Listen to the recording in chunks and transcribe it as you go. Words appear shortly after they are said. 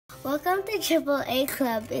Welcome to AAA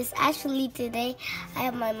Club. It's actually today I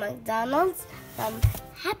have my McDonald's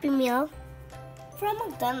Happy Meal from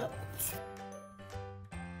McDonald's.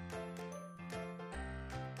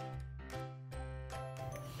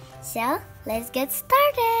 So let's get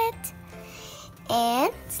started.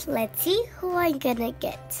 And let's see who I'm gonna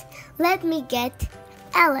get. Let me get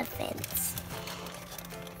elephants.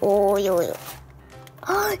 Oh, yes,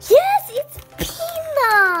 it's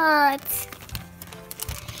Peanut.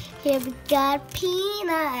 Here we got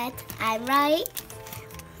Peanut. I'm right.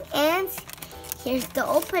 And here's the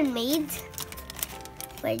open made.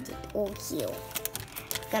 Where did here?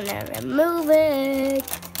 Gonna remove it.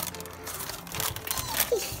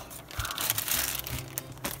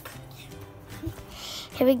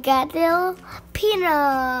 Here we got little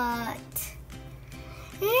Peanut.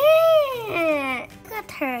 Look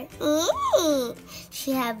at her.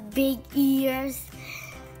 She have big ears,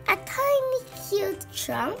 a tiny cute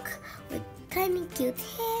trunk with tiny cute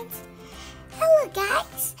hands. Hello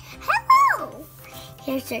guys. Hello.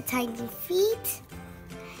 Here's her tiny feet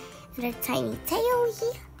and her tiny tail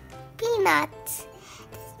here. Peanut.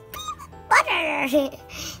 This peanut butter.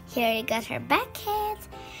 Here you got her back head.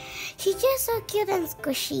 She's just so cute and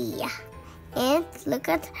squishy. And look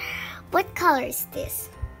at her. What color is this?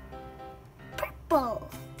 Purple.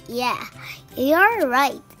 Yeah, you're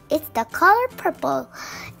right. It's the color purple.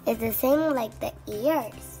 It's the same like the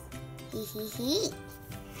ears. Hee hee hee.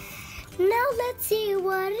 Now let's see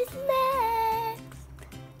what is next.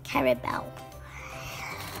 Carabao.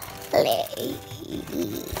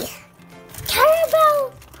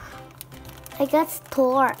 Carabao. I got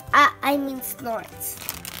snore. I mean snorts.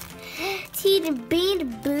 Teenie Beanie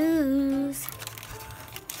Boos.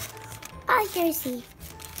 Here's he.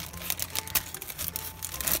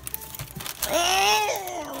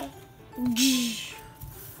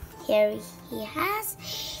 Here he has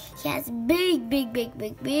big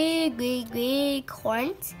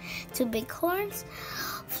horns. 2 big horns.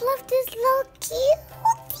 Fluff this little cute.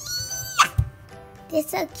 This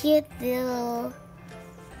is a cute little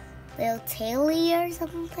taily or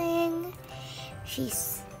something.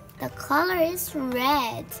 The color is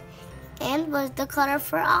red. And what's the color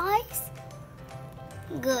for eyes?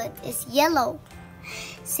 Good, it's yellow.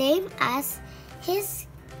 Same as his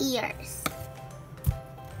ears.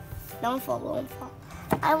 Don't fall.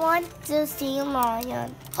 I want to see a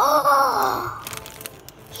lion. Oh!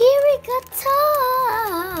 Here we got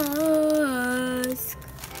Tusk.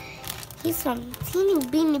 He's from Teenie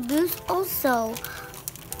Beanie Boos also.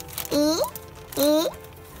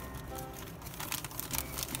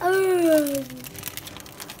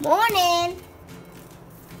 Morning.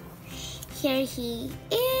 Here he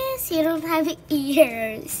is. He don't have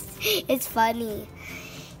ears. It's funny.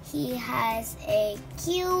 He has a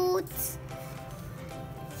cute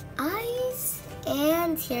eyes,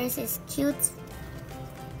 and here's his cute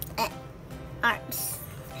arms.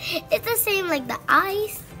 It's the same like the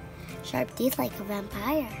eyes. Sharp teeth like a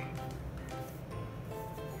vampire.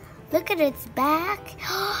 Look at its back.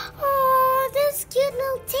 Oh, this cute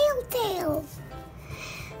little tail.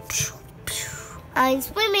 I'm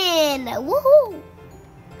swimming. Woohoo!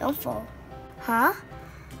 Don't fall. Huh?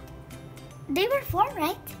 They were 4,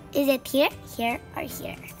 right? Is it here, or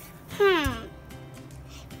here?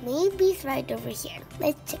 Maybe it's right over here.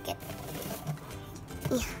 Let's check it.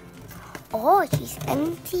 Yeah. Oh, she's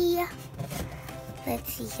empty.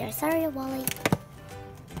 Let's see here. Sorry, Wally.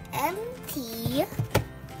 Empty.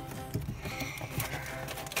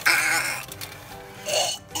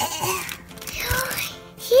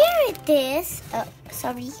 Here it is. Oh,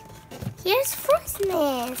 sorry. Here's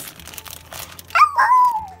Frostness. Hello!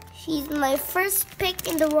 She's my first pick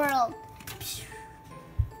in the world.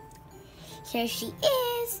 Here she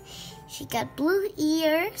is. She got blue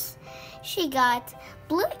ears. She got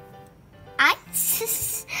blue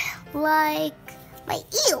eyes like my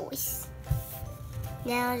ears.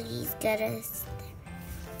 Now she's got a...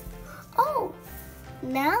 Oh!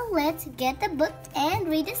 Now let's get the book and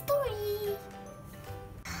read the story.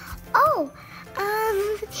 Oh,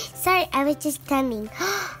 sorry, I was just standing.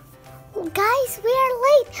 Guys, we are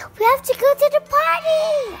late. We have to go to the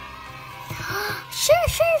party. Sure.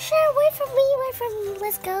 Wait for me.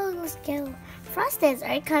 Let's go. Frosteds,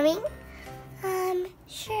 are you coming?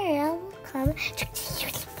 Sure, I will come.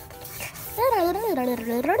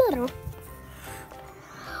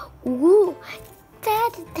 Ooh, da.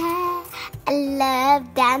 I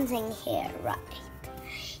love dancing here, right?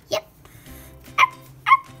 Yep.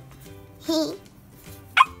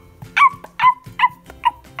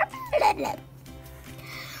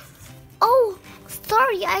 Oh,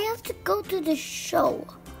 sorry, I have to go to the show.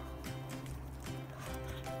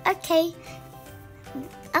 Okay.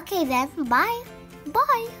 Okay then. Bye.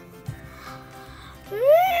 Bye.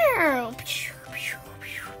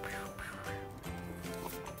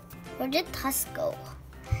 Where did Tusk go?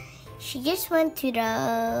 She just went to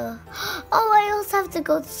the... Oh, I also have to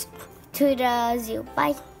go to the zoo.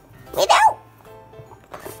 Bye. Me too.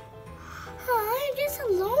 I'm just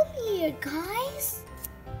alone here, guys.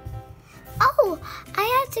 Oh, I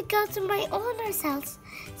have to go to my owner's house.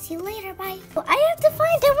 See you later. Bye. Oh, I have to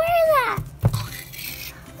find her. Where is that?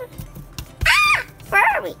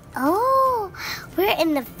 Barbie. Oh, we're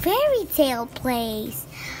in the fairy tale place.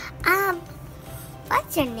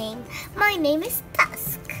 What's your name? My name is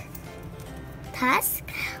Tusk. Tusk?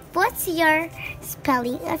 What's your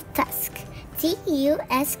spelling of Tusk?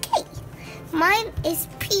 T-U-S-K. Mine is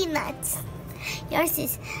Peanuts. Yours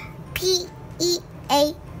is P-E-A-N-U-T.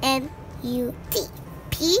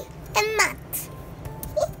 P and nut.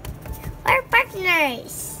 We're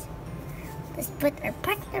partners. Let's put our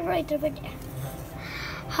partner right over there.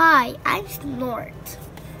 Hi, I'm Snort.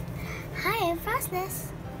 Hi, I'm Fastness.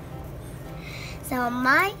 So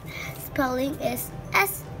my spelling is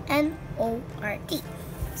S-N-O-R-T.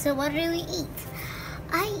 So what do we eat?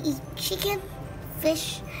 I eat chicken,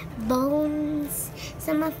 fish, bones.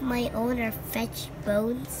 Some of my own are fetch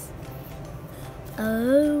bones.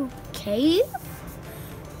 Okay.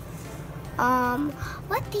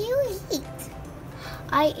 What do you eat?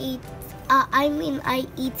 I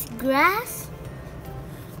eat grass.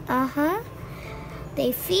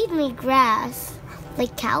 They feed me grass.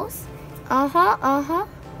 Like cows?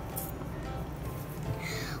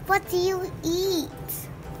 What do you eat?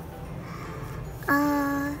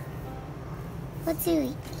 What do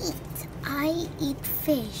you eat? I eat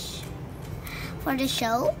fish. For the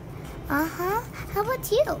show? How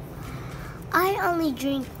about you? I only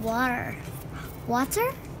drink water.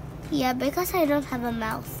 Water? Yeah, because I don't have a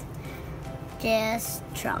mouth. Just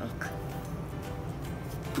trunk.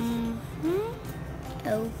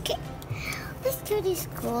 Okay. Let's go to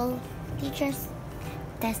school. Teacher's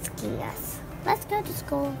testing us. Let's go to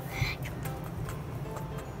school.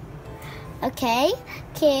 Okay,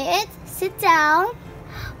 kids, sit down.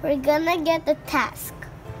 We're gonna get the task.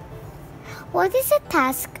 What is a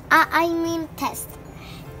task? I mean test.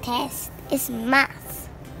 Test is math.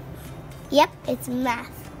 Yep, it's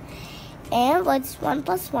math. And what's 1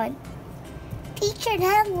 plus 1? Teacher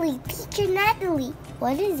Natalie,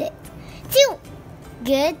 what is it? 2.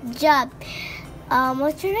 Good job.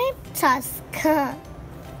 What's your name? Tusk.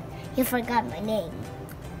 You forgot my name.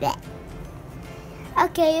 Blech.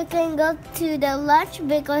 Okay, you can go to the lunch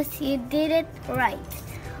because you did it right.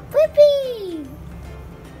 Whippy!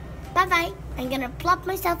 Bye-bye. I'm gonna plop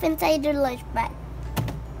myself inside the lunch bag.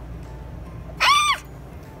 Ah!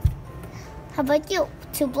 How about you?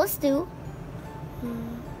 2 plus 2.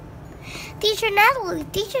 Teacher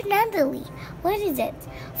Natalie, what is it?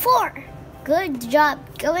 4. Good job.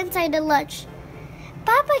 Go inside the lunch.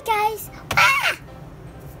 Bye-bye, guys. Ah!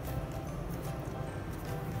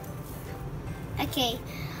 Okay.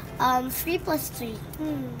 3 plus 3.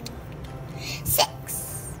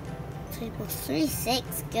 6. 3 plus 3,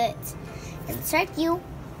 6. Good. Insert you.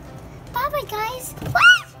 Bye-bye, guys.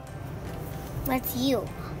 Ah! What's you?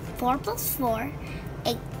 4 plus 4,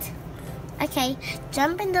 8. Okay,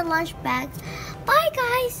 jump in the lunch bag. Bye,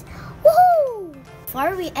 guys. Woohoo!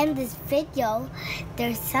 Before we end this video,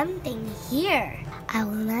 there's something here. I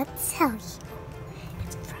will not tell you.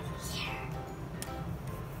 It's from here.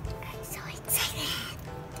 I'm so excited.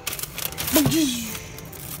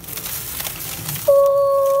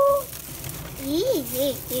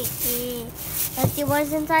 Let's see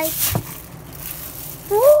what's inside.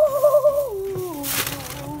 Whoa.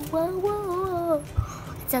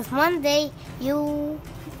 It says one day you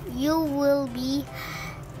will be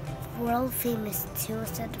world famous too.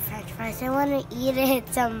 So the French fries, I want to eat it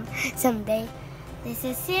someday. This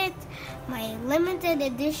is it, my limited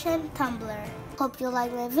edition tumbler. Hope you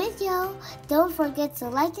like my video. Don't forget to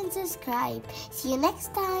like and subscribe. See you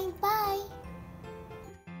next time. Bye.